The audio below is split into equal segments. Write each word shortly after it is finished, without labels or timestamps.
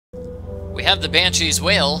We have the Banshee's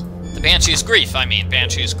Wail. The Banshee's Grief, I mean.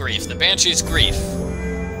 Banshee's Grief. The Banshee's Grief.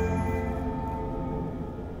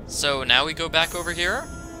 So now we go back over here?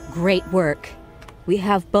 Great work. We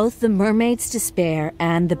have both the Mermaid's Despair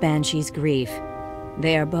and the Banshee's Grief.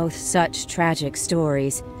 They are both such tragic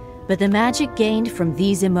stories, but the magic gained from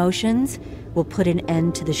these emotions will put an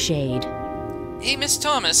end to the shade. Hey, Miss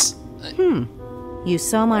Thomas. You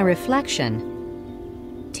saw my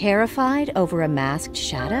reflection. Terrified over a masked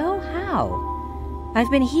shadow? How? I've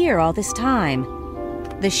been here all this time.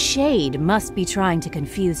 The shade must be trying to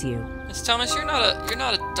confuse you. Miss Thomas, you're not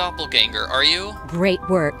a doppelganger, are you? Great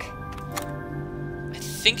work. I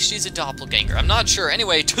think she's a doppelganger. I'm not sure.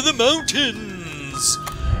 Anyway, to the mountains!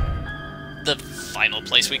 The final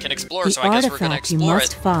place we can explore, so I guess we're gonna explore it. The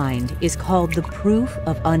artifact you must find is called the Proof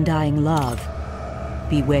of Undying Love.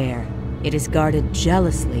 Beware, it is guarded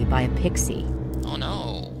jealously by a pixie. Oh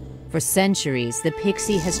no. For centuries, the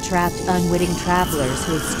pixie has trapped unwitting travelers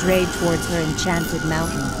who have strayed towards her enchanted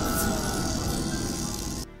mountain.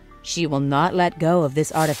 She will not let go of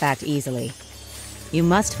this artifact easily. You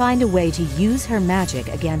must find a way to use her magic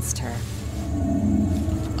against her.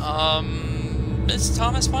 Miss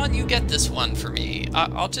Thomas, why don't you get this one for me?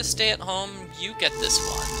 I'll just stay at home, you get this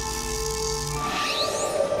one.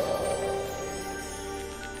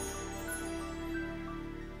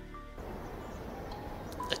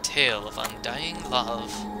 The Tale of Undying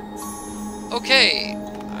Love. Okay,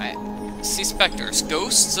 I see specters,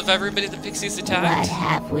 ghosts of everybody the Pixies attacked. What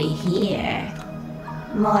have we here?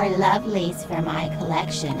 More lovelies for my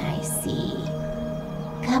collection, I see.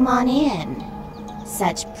 Come on in.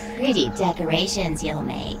 Such pretty decorations you'll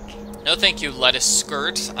make. No thank you, lettuce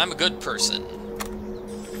skirt. I'm a good person.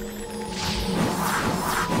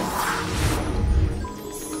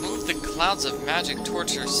 Move the clouds of magic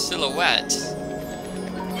towards her silhouette.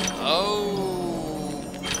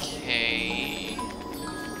 Okay.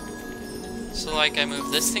 So, like, I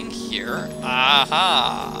move this thing here.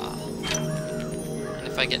 Aha! And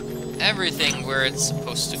if I get everything where it's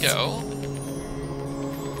supposed to go,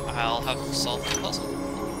 I'll have solved the puzzle.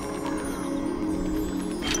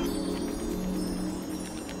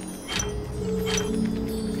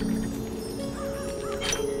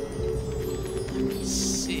 Let's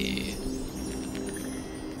see.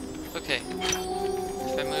 Okay.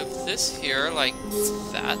 If I move this here like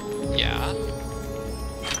that, yeah.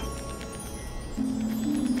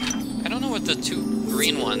 I don't know what the two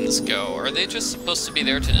green ones go. Are they just supposed to be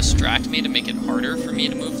there to distract me, to make it harder for me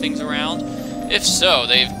to move things around? If so,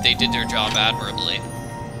 they did their job admirably.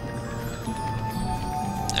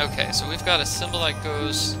 Okay, so we've got a symbol that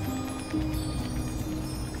goes...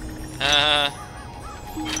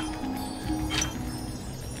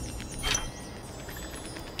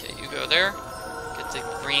 Okay, you go there. Get the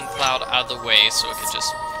green cloud out of the way so it could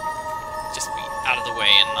just be out of the way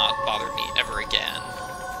and not bother me ever again.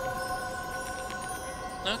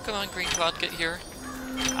 No, come on, green cloud, get here.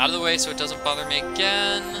 Out of the way so it doesn't bother me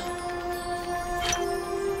again.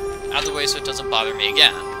 Out of the way so it doesn't bother me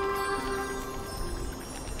again.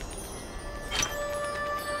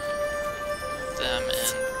 Them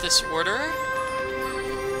in this order.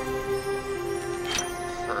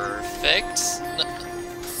 Perfect.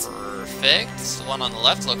 Perfect. The one on the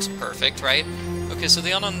left looks perfect, right? Okay, so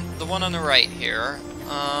the one on the right here.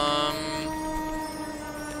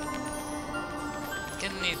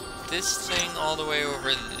 Gonna need this thing all the way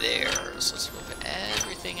over there. So let's move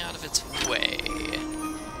everything out of its way.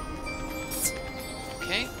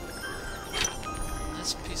 Okay.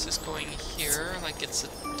 This piece is going here, like it's a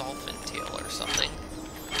dolphin tail or something.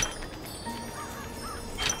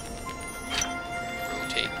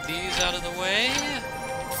 Rotate these out of the way.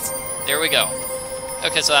 There we go.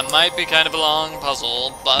 Okay, so that might be kind of a long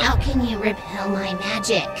puzzle, but... How can you repel my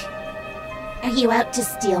magic? Are you out to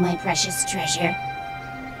steal my precious treasure?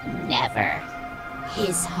 Never.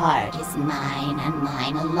 His heart is mine and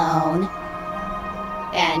mine alone.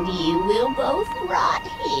 And you will both rot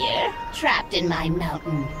here, trapped in my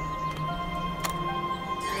mountain.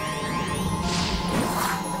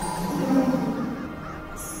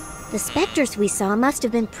 The specters we saw must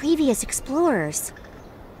have been previous explorers.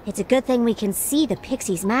 It's a good thing we can see the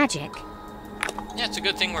Pixie's magic. Yeah, it's a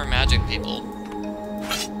good thing we're magic people.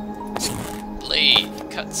 Blade,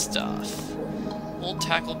 cut stuff. Old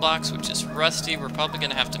tackle box, which is rusty. We're probably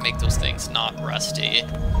gonna have to make those things not rusty.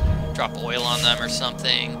 Drop oil on them or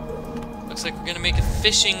something. Looks like we're gonna make a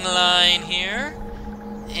fishing line here.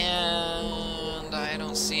 And I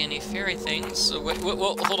don't see any fairy things. So wait,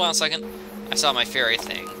 hold on a second. I saw my fairy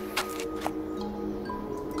thing.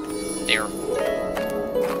 There.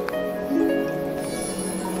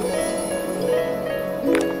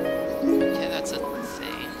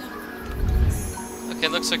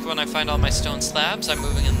 looks like when I find all my stone slabs, I'm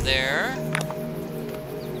moving in there.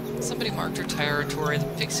 Somebody marked her territory. The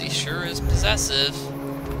Pixie sure is possessive.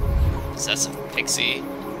 Possessive Pixie.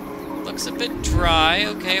 Looks a bit dry.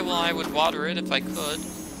 Okay, well, I would water it if I could.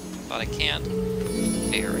 But I can't.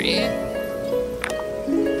 Berry.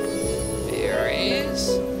 Berries.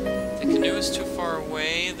 The canoe is too far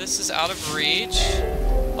away. This is out of reach.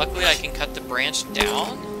 Luckily, I can cut the branch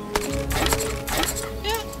down.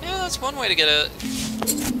 Yeah, that's one way to get a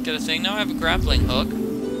thing. Now I have a grappling hook.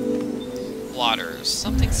 Waters.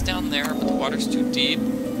 Something's down there, but the water's too deep.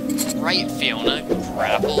 Right, Fiona.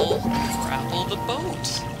 Grapple the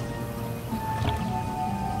boat.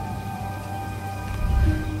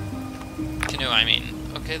 Canoe, I mean.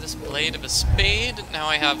 Okay, this blade of a spade. Now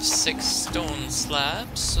I have 6 stone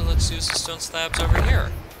slabs, so let's use the stone slabs over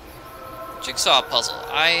here. Jigsaw puzzle.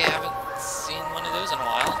 I haven't seen one of those in a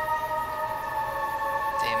while.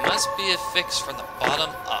 They must be affixed from the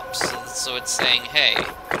bottom up, so it's saying, hey,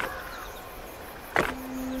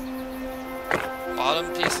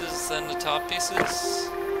 bottom pieces, then the top pieces.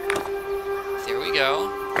 There we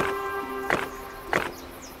go.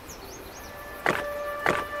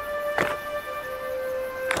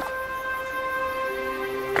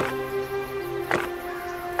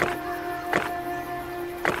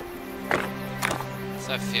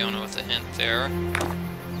 Fiona with a hint there.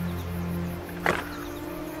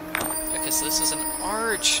 Okay, so this is an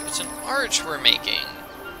arch. It's an arch we're making.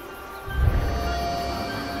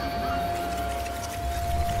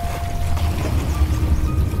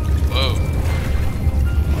 Whoa.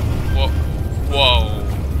 Whoa.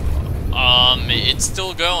 It's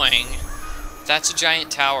still going. That's a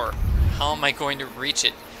giant tower. How am I going to reach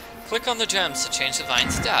it? Click on the gems to change the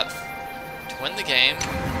vine's depth. To win the game,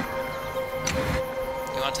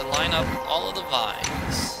 you want to line up all of the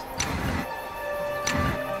vines.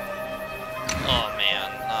 Oh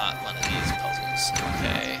man, not one of these puzzles.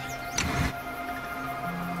 Okay.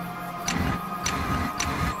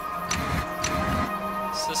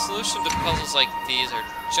 So the solution to puzzles like these are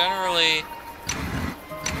generally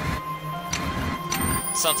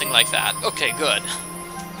something like that. Okay, good.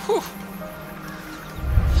 Whew.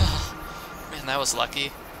 Man, that was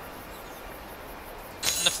lucky.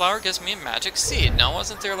 And the flower gives me a magic seed. Now,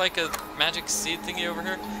 wasn't there like a magic seed thingy over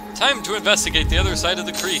here? Time to investigate the other side of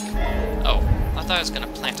the creek. Oh, I thought I was gonna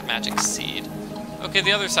plant a magic seed. Okay,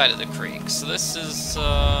 the other side of the creek. So this is,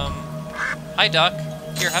 hi duck.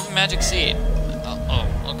 Here, have a magic seed. Oh,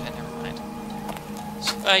 okay, never mind.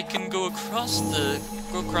 So I can go across the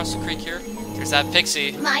creek here. There's that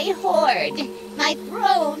Pixie. My hoard! My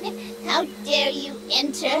throne! How dare you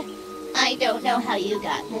enter? I don't know how you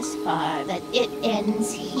got this far, but it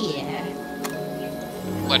ends here.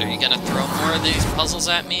 What, are you gonna throw more of these puzzles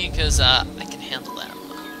at me? Because, I can handle them.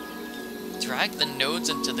 Drag the nodes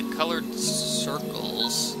into the colored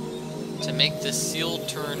circles to make the seal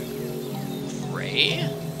turn gray?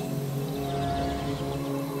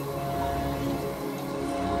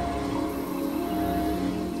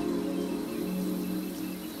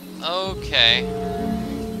 Okay.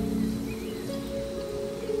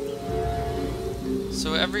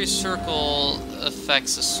 So every circle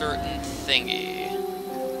affects a certain thingy.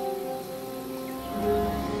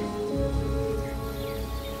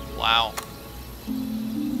 Wow.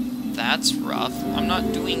 That's rough. I'm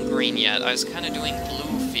not doing green yet. I was kind of doing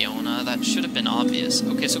blue, Fiona. That should have been obvious.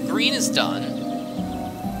 Okay, so green is done.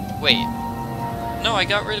 Wait. No, I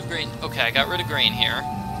got rid of green. Okay, I got rid of green here.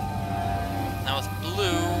 Now with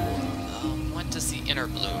blue... what does the inner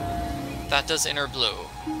blue? That does inner blue.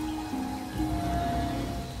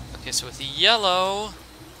 Okay, so with the yellow...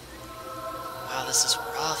 Wow, this is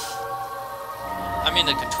rough. I mean,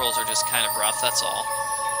 the controls are just kind of rough, that's all.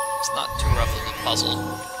 It's not too rough of a puzzle.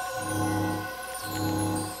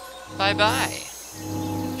 Bye-bye.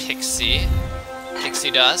 Pixie.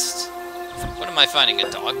 Pixie dust. What am I finding? A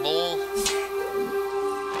dog bowl?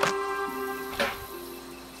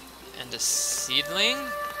 And a seedling?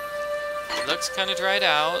 It looks kind of dried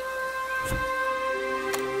out.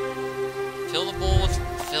 Fill the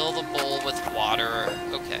bowl with water.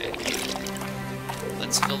 Okay.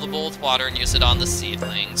 Let's fill the bowl with water and use it on the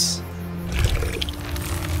seedlings.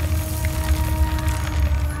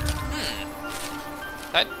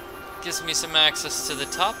 That gives me some access to the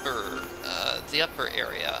the upper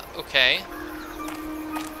area. Okay.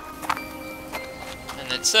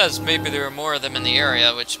 And it says maybe there are more of them in the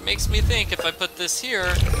area, which makes me think if I put this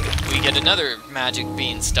here, we get another magic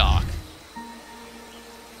beanstalk.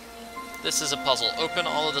 This is a puzzle. Open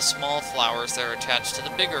all of the small flowers that are attached to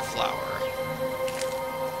the bigger flower.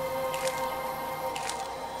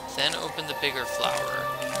 Then open the bigger flower.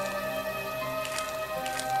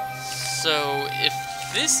 So, if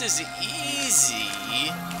this is easy,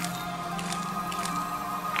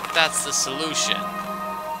 that's the solution.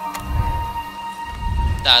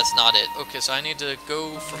 That's not it. Okay, so I need to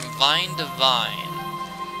go from vine to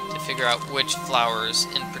vine to figure out which flowers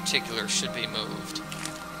in particular should be moved.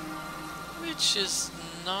 Which is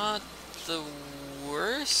not the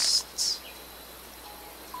worst.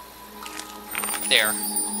 There.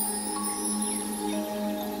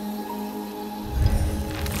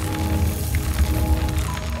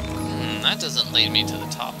 That doesn't lead me to the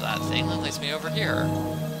top of that thing. That leads me over here.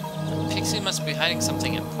 Pixie must be hiding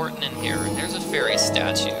something important in here. And there's a fairy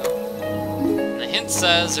statue. And the hint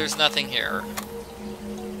says there's nothing here.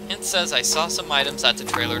 Hint says I saw some items at the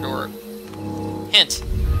trailer door. Hint.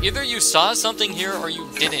 Either you saw something here or you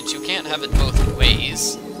didn't. You can't have it both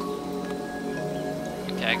ways.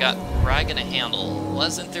 Okay, I got rag and a handle.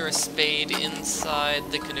 Wasn't there a spade inside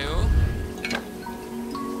the canoe?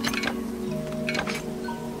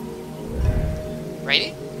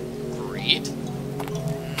 Ready? Great.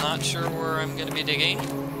 Not sure where I'm gonna be digging,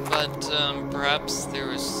 but perhaps there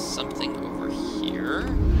was something over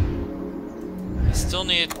here. I still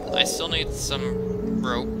need some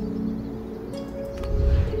rope.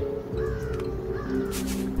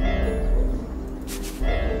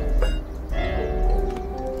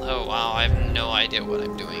 Oh wow, I have no idea what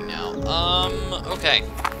I'm doing now. Okay.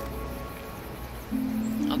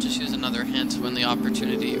 I'll just use another hint when the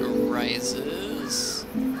opportunity arises.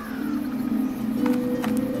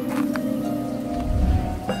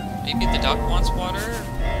 Maybe the duck wants water?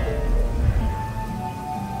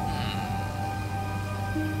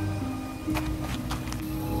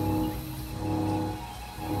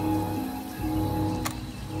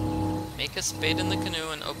 Make a spade in the canoe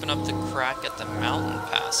and open up the crack at the mountain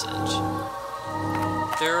passage.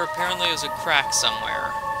 There apparently is a crack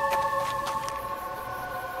somewhere.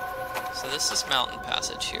 So this is mountain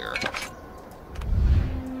passage here.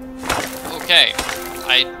 Okay,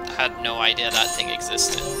 I had no idea that thing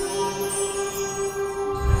existed.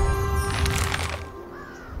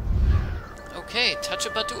 Okay, touch a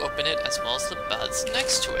bud to open it as well as the buds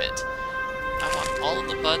next to it. I want all of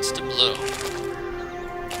the buds to bloom.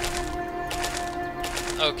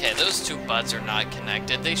 Okay, those two buds are not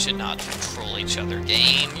connected. They should not control each other.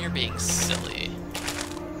 Game, you're being silly.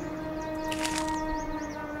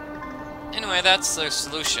 Anyway, that's the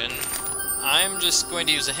solution. I'm just going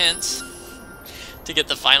to use a hint to get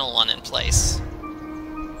the final one in place.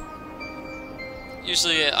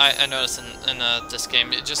 Usually, I notice in this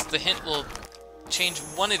game, the hint will change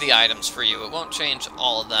one of the items for you. It won't change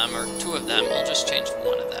all of them, or two of them. It'll just change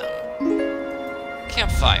one of them.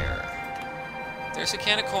 Campfire. There's a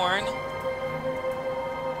can of corn.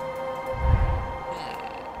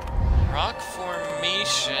 Rock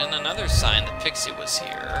formation, another sign that Pixie was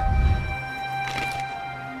here.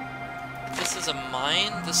 This is a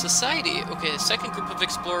mine? The society. Okay, the second group of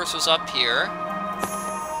explorers was up here.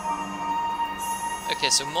 Okay,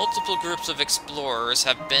 so multiple groups of explorers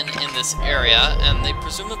have been in this area, and they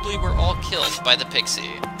presumably were all killed by the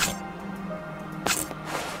Pixie.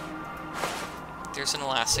 There's an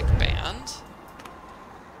elastic band.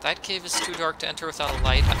 That cave is too dark to enter without a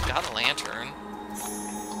light. I've got a lantern.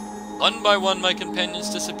 One by one, my companions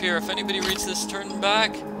disappear. If anybody reads this, turn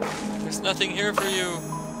back. There's nothing here for you.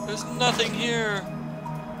 There's nothing here.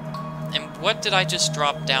 And what did I just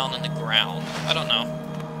drop down in the ground? I don't know.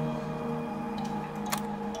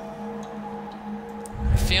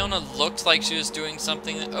 Fiona looked like she was doing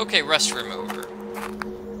something. Okay, rust remover.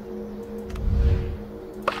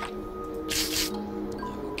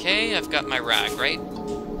 Okay, I've got my rag, right?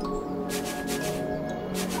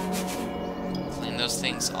 Clean those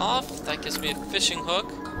things off. That gives me a fishing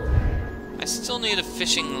hook. I still need a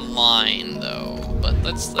fishing line, though. But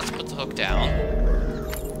let's put the hook down.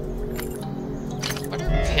 What are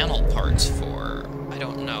panel parts for? I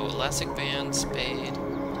don't know. Elastic band, spade.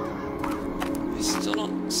 I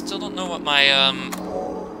still don't know what my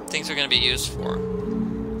things are going to be used for.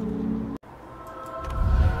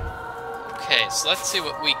 Okay, so let's see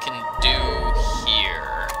what we can do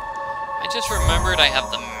here. I just remembered I have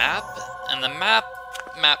the map, and the map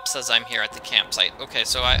says I'm here at the campsite. Okay,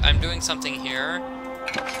 so I'm doing something here.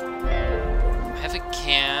 I have a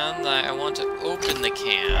can. I want to open the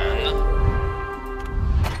can.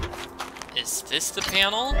 Is this the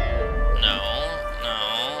panel? No.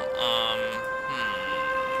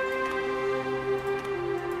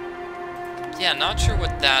 Yeah, not sure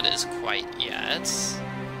what that is quite yet.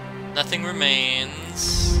 Nothing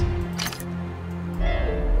remains. Ooh,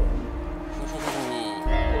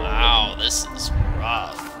 wow, this is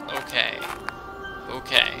rough. Okay.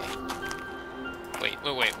 Wait.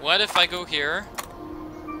 wait. What if I go here?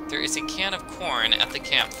 There is a can of corn at the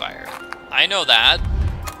campfire. I know that.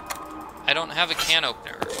 I don't have a can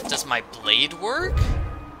opener. Does my blade work?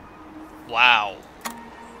 Wow.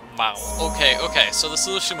 Wow. Okay. So the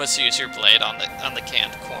solution was to use your blade on the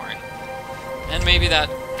canned corn. And maybe that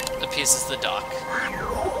appeases the duck.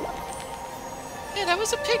 Hey, that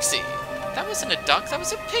was a pixie. That wasn't a duck, that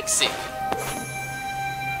was a pixie.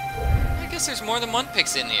 I guess there's more than one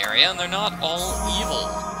pixie in the area, and they're not all evil.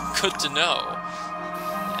 Good to know.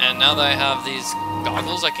 And now that I have these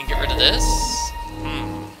goggles, I can get rid of this?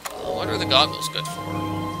 What are the goggles good for?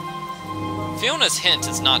 Fiona's hint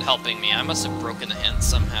is not helping me. I must have broken the hint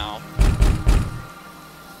somehow.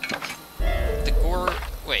 The gore...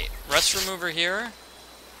 Wait, rust remover here?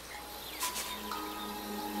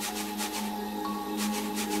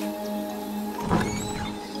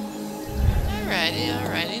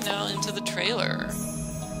 Alrighty, now into the trailer.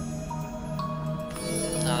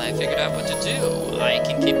 Now that I figured out what to do, I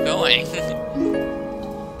can keep going.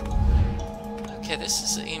 Okay, this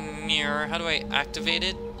is a mirror. How do I activate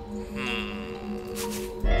it?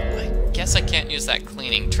 I guess I can't use that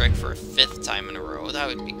cleaning trick for a 5th time in a row. That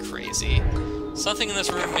would be crazy. Something in this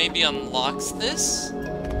room maybe unlocks this?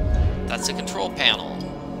 That's a control panel.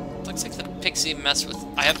 Looks like the pixie messed with...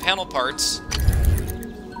 I have panel parts.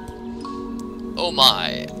 Oh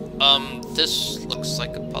my. This looks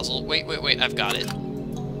like a puzzle. Wait, I've got it.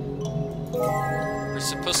 We're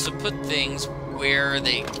supposed to put things where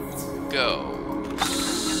they go.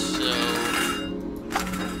 So...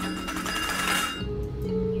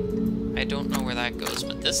 I don't know where that goes,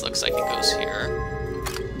 but this looks like it goes here.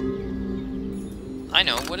 I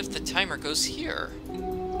know, what if the timer goes here?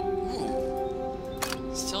 Ooh.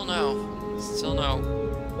 Still no.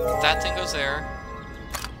 That thing goes there.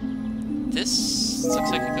 This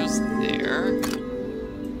looks like it goes there.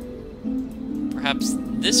 Perhaps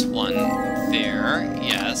this one there.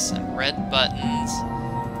 Yes, and red buttons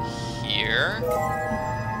here.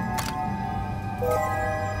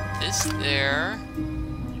 This there.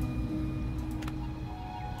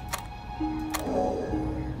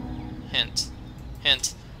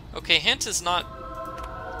 Hint. Okay, hint is not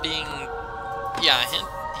being... Yeah,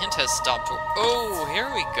 hint has stopped. Oh, here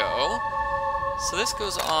we go. So this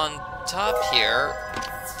goes on top here.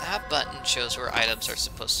 That button shows where items are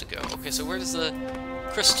supposed to go. Okay, so where does the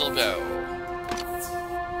crystal go?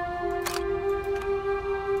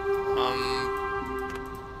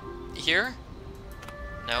 Here?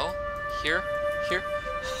 No? Here?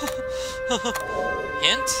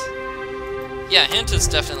 Hint? Yeah, hint is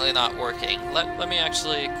definitely not working. Let me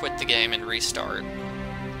actually quit the game and restart.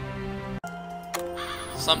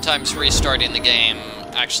 Sometimes restarting the game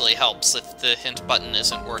actually helps if the hint button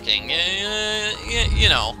isn't working. You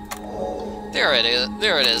know. There it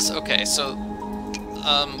is. Okay, so...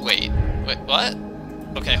 wait, what?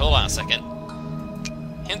 Okay, hold on a second.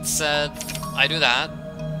 Hint said I do that.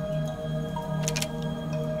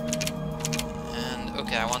 And,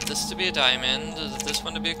 okay, I want this to be a diamond, this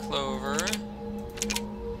one to be a clover,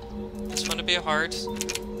 this one to be a heart,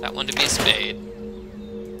 that one to be a spade.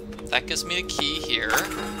 That gives me a key here.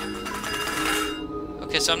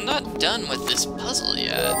 Okay, so I'm not done with this puzzle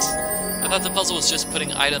yet. I thought the puzzle was just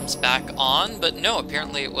putting items back on, but no,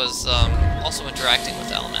 apparently it was also interacting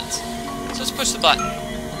with elements. So let's push the button.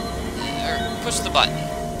 Push the button.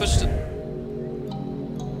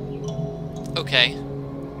 Okay.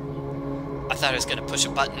 I thought I was gonna push a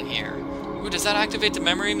button here. Ooh, does that activate the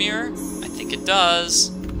memory mirror? I think it does.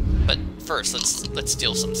 But first, let's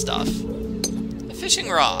steal some stuff. A fishing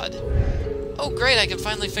rod. Oh great, I can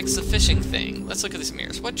finally fix the fishing thing. Let's look at these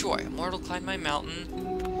mirrors. What joy, a mortal climbed my mountain.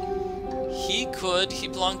 He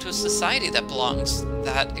belonged to a society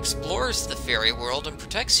that explores the fairy world and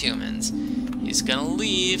protects humans. He's gonna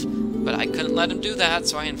leave, but I couldn't let him do that,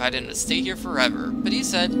 so I invited him to stay here forever. But he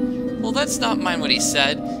said, well, let's not mind what he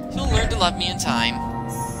said. He'll learn to love me in time.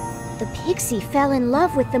 The pixie fell in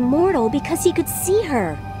love with the mortal because he could see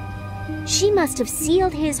her. She must have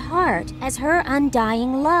sealed his heart as her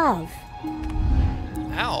undying love.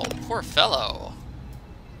 Ow, poor fellow.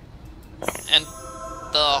 And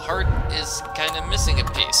the heart is kind of missing a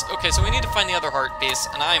piece. Okay, so we need to find the other heart piece,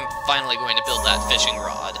 and I'm finally going to build that fishing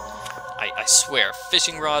rod. I swear,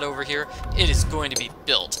 fishing rod over here, it is going to be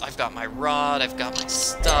built. I've got my rod, I've got my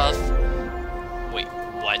stuff. Wait,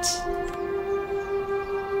 what?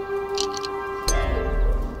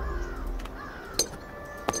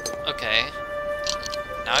 Okay.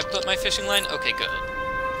 Now I put my fishing line? Okay, good.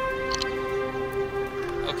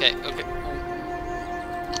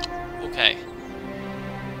 Okay.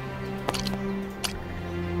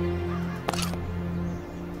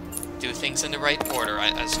 Do do things in the right order.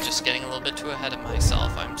 I was just getting a little bit too ahead of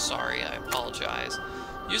myself. I'm sorry, I apologize.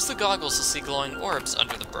 Use the goggles to see glowing orbs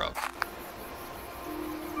under the brook.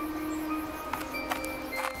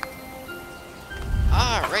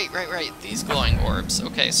 Ah, right. These glowing orbs.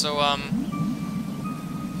 Okay, so,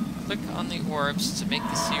 click on the orbs to make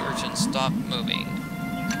the sea urchin stop moving.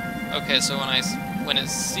 Okay, so when a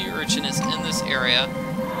sea urchin is in this area,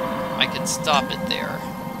 I can stop it there.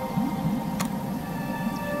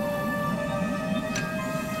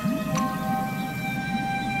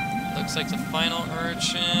 Looks like the final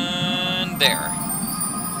urchin... there.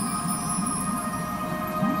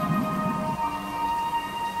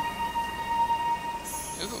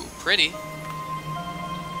 Ooh, pretty.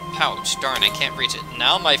 Pouch. Darn, I can't reach it.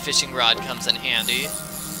 Now my fishing rod comes in handy.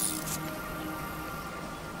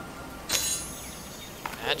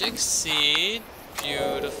 Magic seed.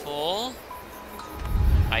 Beautiful.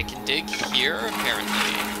 I can dig here,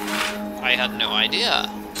 apparently. I had no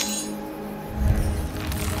idea.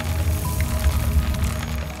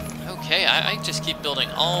 Okay, I just keep building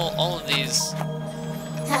all of these.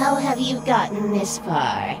 How have you gotten this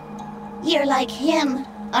far? You're like him,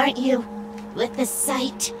 aren't you? With the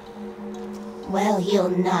sight? Well, you'll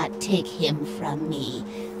not take him from me,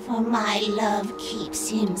 for my love keeps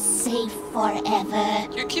him safe forever.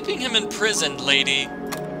 You're keeping him imprisoned, lady.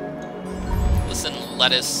 Listen,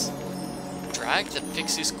 lettuce. Drag the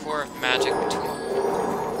Pixie's core of magic to...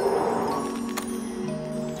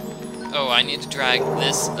 Oh, I need to drag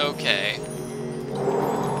this. Okay.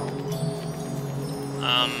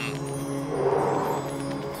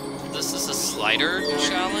 This is a slider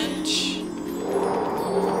challenge.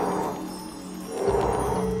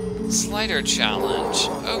 Slider challenge.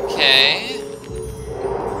 Okay.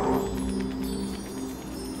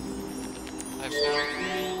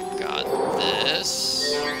 I've got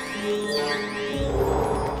this.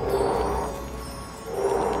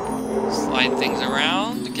 Slide things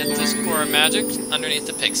around to get this core of magic underneath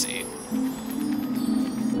the Pixie.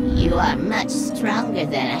 You are much stronger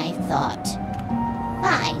than I thought.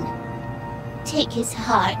 Fine. Take his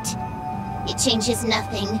heart. It changes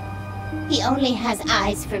nothing. He only has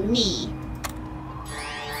eyes for me.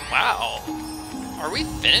 Wow. Are we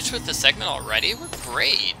finished with the segment already? We're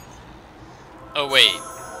great. Oh, wait.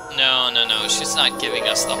 No. She's not giving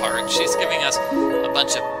us the heart. She's giving us a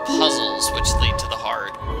bunch of puzzles which lead to the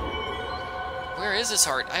heart. Where is this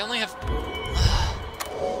heart? I only have...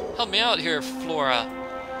 Help me out here, Flora.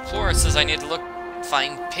 Flora says I need to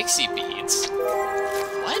find pixie beads.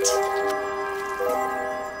 What?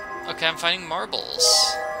 Okay, I'm finding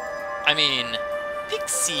marbles. I mean,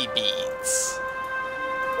 pixie beads.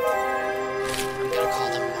 I'm gonna call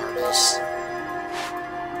them marbles.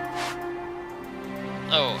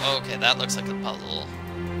 Oh, okay, that looks like a puzzle.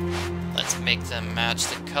 Let's make them match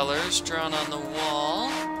the colors drawn on the wall.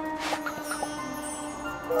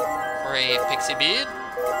 For a pixie bead.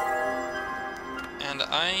 And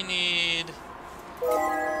I need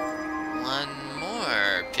one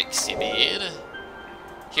more pixie bead.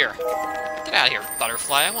 Here. Get out of here,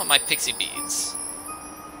 butterfly. I want my pixie beads.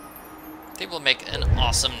 They will make an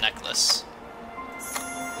awesome necklace.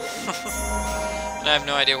 And I have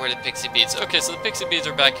no idea where the pixie beads... Okay, so the pixie beads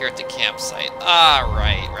are back here at the campsite. Ah,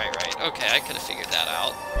 right. Okay, I could have figured that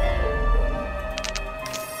out.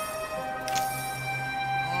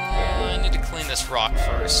 I need to clean this rock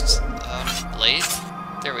first. Blade.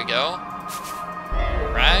 There we go.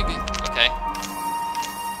 Rag. Okay.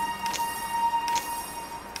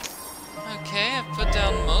 Okay, I've put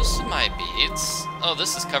down most of my beads. Oh,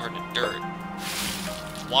 this is covered in dirt.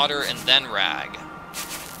 Water and then rag.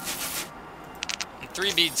 And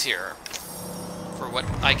 3 beads here. For what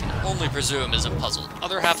I can only presume is a puzzle.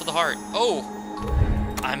 Other half of the heart. Oh!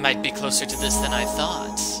 I might be closer to this than I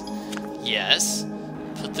thought. Yes.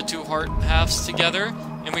 Put the 2 heart halves together,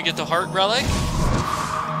 and we get the heart relic.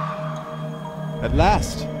 At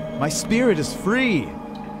last, my spirit is free.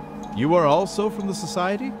 You are also from the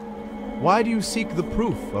Society? Why do you seek the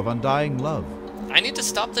proof of undying love? I need to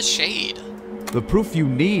stop the shade. The proof you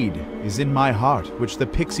need is in my heart, which the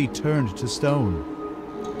Pixie turned to stone.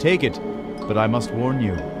 Take it, but I must warn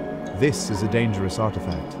you, this is a dangerous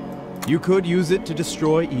artifact. You could use it to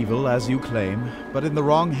destroy evil, as you claim, but in the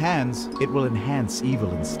wrong hands, it will enhance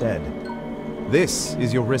evil instead. This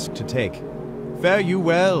is your risk to take. Fare you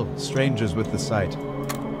well, strangers with the sight.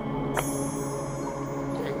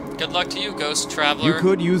 Good luck to you, Ghost Traveler. You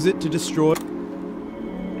could use it to destroy...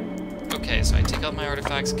 Okay, so I take out my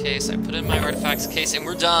artifacts case, I put in my artifacts case, and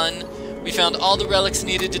we're done. We found all the relics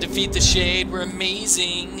needed to defeat the shade. We're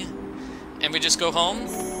amazing. And we just go home?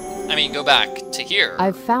 I mean, go back to here.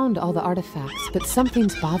 I've found all the artifacts, but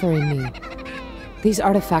something's bothering me. These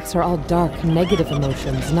artifacts are all dark, negative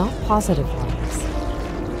emotions, not positive ones.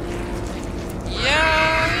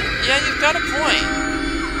 Yeah, you've got a point.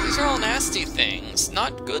 These are all nasty things,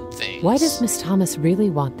 not good things. Why does Miss Thomas really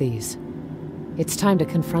want these? It's time to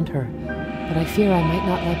confront her, but I fear I might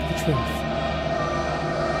not like the truth.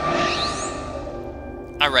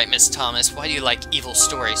 Alright, Miss Thomas, why do you like evil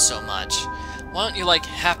stories so much? Why don't you like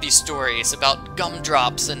happy stories about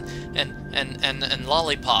gumdrops and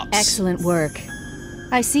lollipops? Excellent work.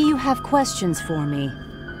 I see you have questions for me.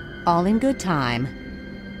 All in good time.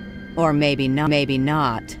 Or maybe not. Maybe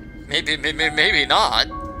not. Maybe not.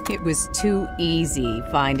 It was too easy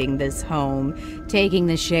finding this home, taking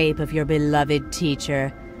the shape of your beloved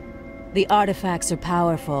teacher. The artifacts are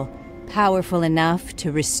powerful. Powerful enough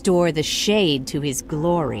to restore the shade to his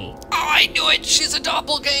glory. Oh, I knew it! She's a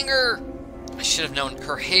doppelganger! I should have known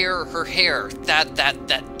her hair.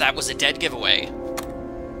 That was a dead giveaway.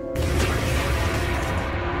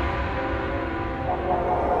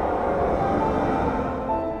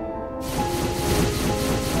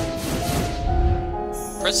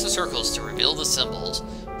 Press the circles to reveal the symbols.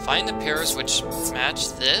 Find the pairs which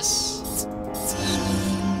match this.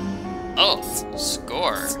 Oh,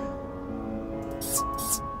 score.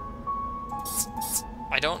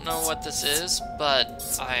 I don't know what this is, but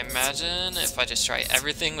I imagine if I just try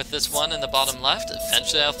everything with this one in the bottom left,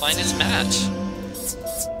 eventually I'll find its match.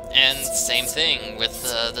 And same thing with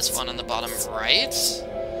this one in the bottom right.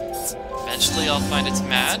 Eventually I'll find its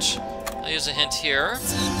match. I'll use a hint here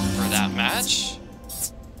for that match.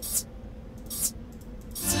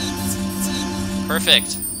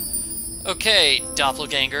 Perfect. Okay,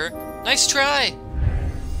 doppelganger. Nice try!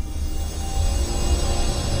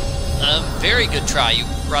 Very good try. You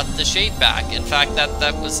brought the shade back. In fact,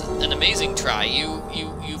 that was an amazing try. You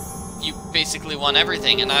basically won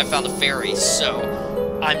everything, and I found a fairy, so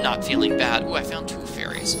I'm not feeling bad. Ooh, I found 2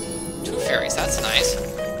 fairies. 2 fairies, that's nice.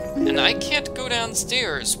 And I can't go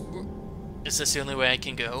downstairs. Is this the only way I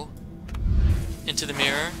can go? Into the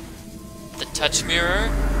mirror? The touch mirror?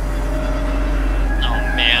 Oh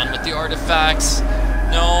man, with the artifacts.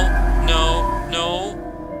 No.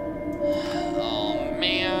 Oh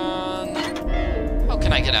man. How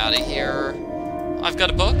can I get out of here? I've got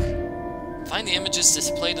a book. Find the images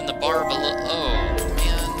displayed in the bar below. Oh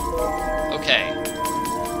man. Okay.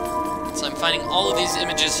 So I'm finding all of these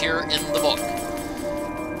images here in the book.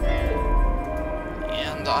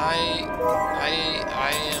 And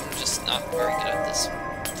I am just not very good at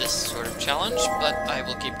this sort of challenge, but I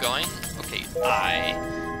will keep going. Okay, I,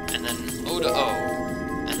 and then O to O,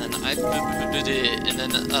 and then I, and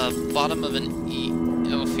then bottom of an E.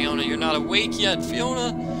 Oh, Fiona, you're not awake yet,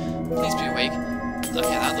 Fiona. Please be awake. Okay,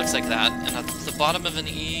 that looks like that. And at the bottom of an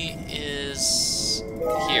E is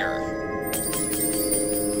here.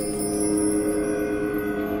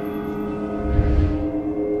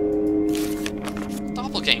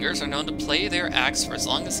 Doppelgangers are known to play their acts for as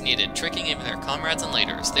long as needed, tricking even their comrades and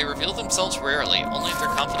leaders. They reveal themselves rarely, only if they're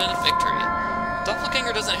confident in victory.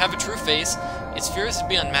 Doppelganger doesn't have a true face. It fears to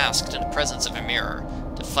be unmasked in the presence of a mirror.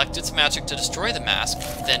 Deflect its magic to destroy the mask,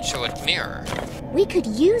 then show it mirror. We could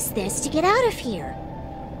use this to get out of here.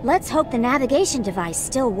 Let's hope the navigation device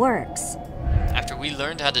still works. After we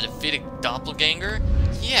learned how to defeat a doppelganger?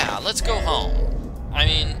 Yeah, let's go home. I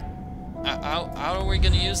mean, how are we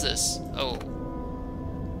gonna use this? Oh,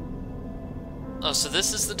 so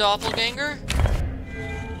this is the doppelganger?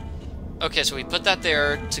 Okay, so we put that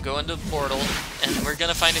there to go into the portal, and we're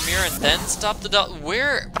gonna find a mirror and then stop the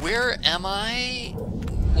Where am I?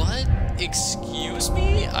 What? Excuse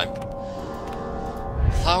me?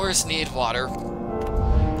 Flowers need water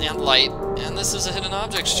and light, and this is a hidden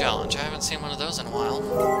objects challenge. I haven't seen one of those in a while.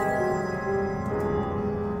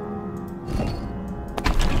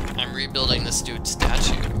 I'm rebuilding this dude's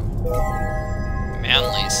statue.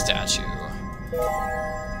 Manly statue.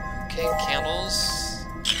 Okay, candles.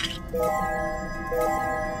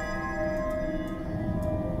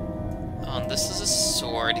 Oh, and this is a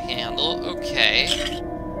sword handle. Okay.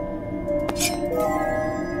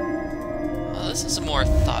 Oh, this is a more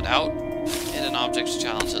thought out hidden objects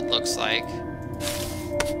challenge, it looks like.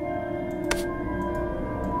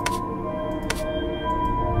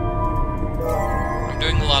 I'm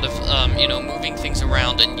doing a lot of, you know, moving things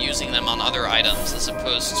around and using them on other items as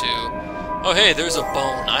opposed to, oh hey, there's a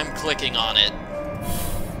bone, I'm clicking on it.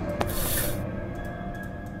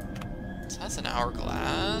 So that's an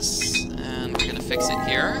hourglass, and we're gonna fix it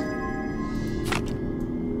here.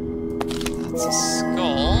 That's a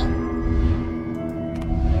skull.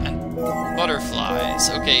 And butterflies.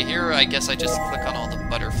 Okay, here I guess I just click on all the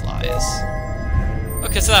butterflies.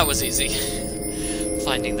 Okay, so that was easy.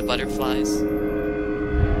 Finding the butterflies.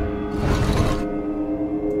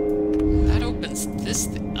 That opens this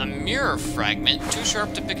thing. A mirror fragment. Too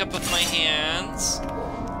sharp to pick up with my hands.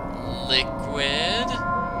 Liquid.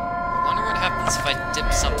 I wonder what happens if I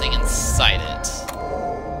dip something inside it.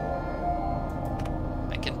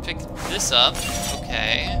 I can pick this up.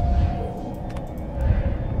 Okay.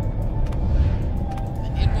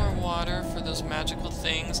 For those magical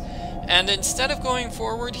things, and instead of going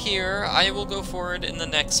forward here, I will go forward in the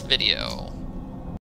next video.